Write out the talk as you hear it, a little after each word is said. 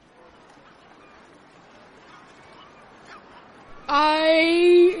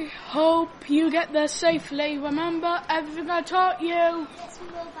I hope you get there safely. Remember everything I taught you. Yes, we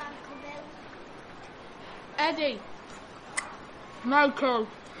will, Uncle Bill. Eddie. Michael.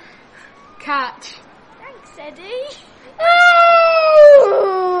 Cat. Thanks, Eddie.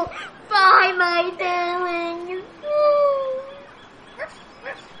 Oh, bye, my darlings.